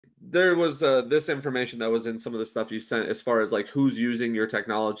there was this information that was in some of the stuff you sent as far as like who's using your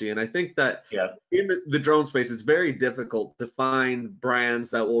technology. And I think that Yeah. in the drone space, it's very difficult to find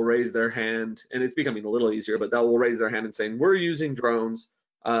brands that will raise their hand, and it's becoming a little easier, but that will raise their hand and saying, we're using drones,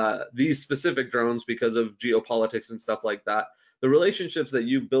 these specific drones because of geopolitics and stuff like that. The relationships that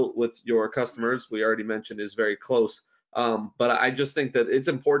you've built with your customers, we already mentioned, is very close. But I just think that it's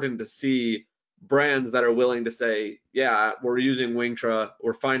important to see brands that are willing to say, yeah, we're using Wingtra,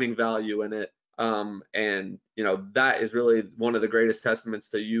 we're finding value in it. And that is really one of the greatest testaments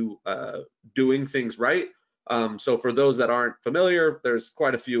to you doing things right. So for those that aren't familiar, there's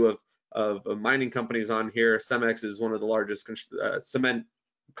quite a few of mining companies on here. Cemex is one of the largest cement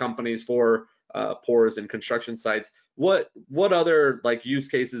companies for pours and construction sites. What other like use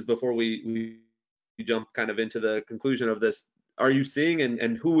cases before we jump kind of into the conclusion of this are you seeing,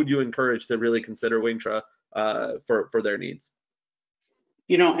 and who would you encourage to really consider Wingtra for their needs?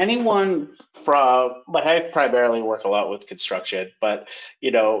 Anyone from, like, I primarily work a lot with construction, but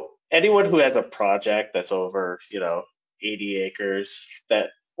anyone who has a project that's over 80 acres,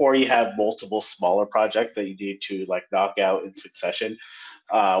 or you have multiple smaller projects that you need to like knock out in succession,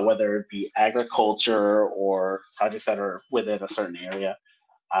 whether it be agriculture or projects that are within a certain area,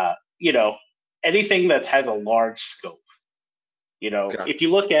 anything that has a large scope. Gotcha. If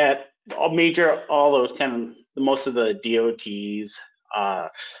you look at all those kind of most of the DOTs, as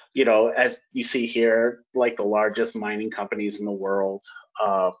you see here, like the largest mining companies in the world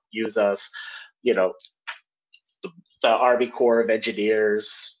use us. The Army Corps of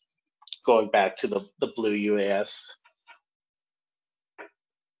Engineers, going back to the blue UAS.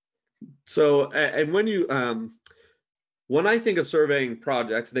 So, and when I think of surveying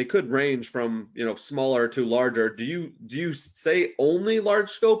projects, they could range from smaller to larger. Do you say only large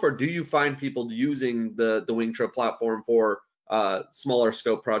scope, or do you find people using the Wingtra platform for smaller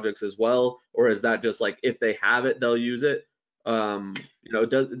scope projects as well, or is that just like if they have it, they'll use it? When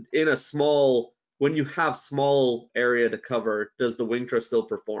you have small area to cover, does the Wingtra still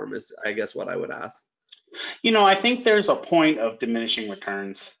perform? Is I guess what I would ask. I think there's a point of diminishing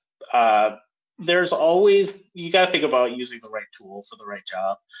returns. There's always, you got to think about using the right tool for the right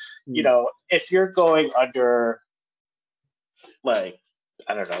job. If you're going under, like,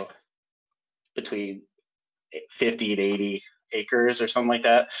 I don't know, between 50 and 80 acres or something like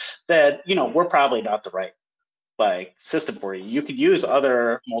that, then, we're probably not the right system for you. You could use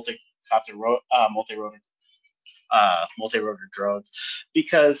other multi-rotor drones,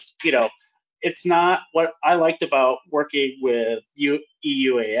 because it's not what I liked about working with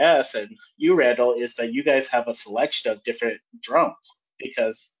EUAS and you, Randall, is that you guys have a selection of different drones,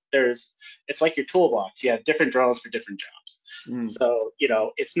 because it's like your toolbox. You have different drones for different jobs. So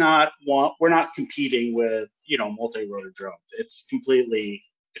it's not we're not competing with multi-rotor drones. It's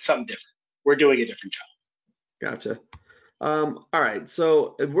something different. We're doing a different job. Gotcha. All right,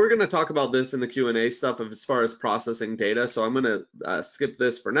 so we're going to talk about this in the Q&A stuff as far as processing data. So I'm going to skip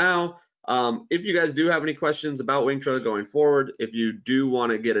this for now. If you guys do have any questions about Wingtra going forward, if you do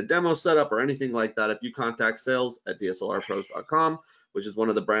want to get a demo set up or anything like that, if you contact sales@dslrpros.com, which is one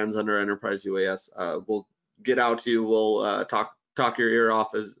of the brands under Enterprise UAS, we'll get out to you. We'll talk your ear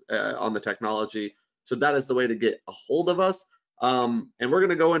off on the technology. So that is the way to get a hold of us. And we're going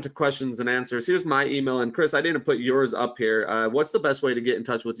to go into questions and answers. Here's my email. And Chris, I didn't put yours up here. What's the best way to get in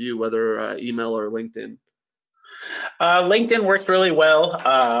touch with you, whether email or LinkedIn? LinkedIn works really well.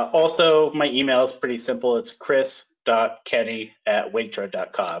 Also, my email is pretty simple. It's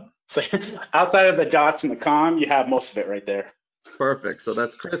chris.kenney@wingtra.com. So outside of the dots and the com, you have most of it right there. Perfect. So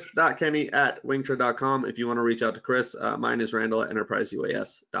that's chris.kenney@wingtra.com. If you want to reach out to Chris, mine is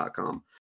Randall@enterpriseuas.com.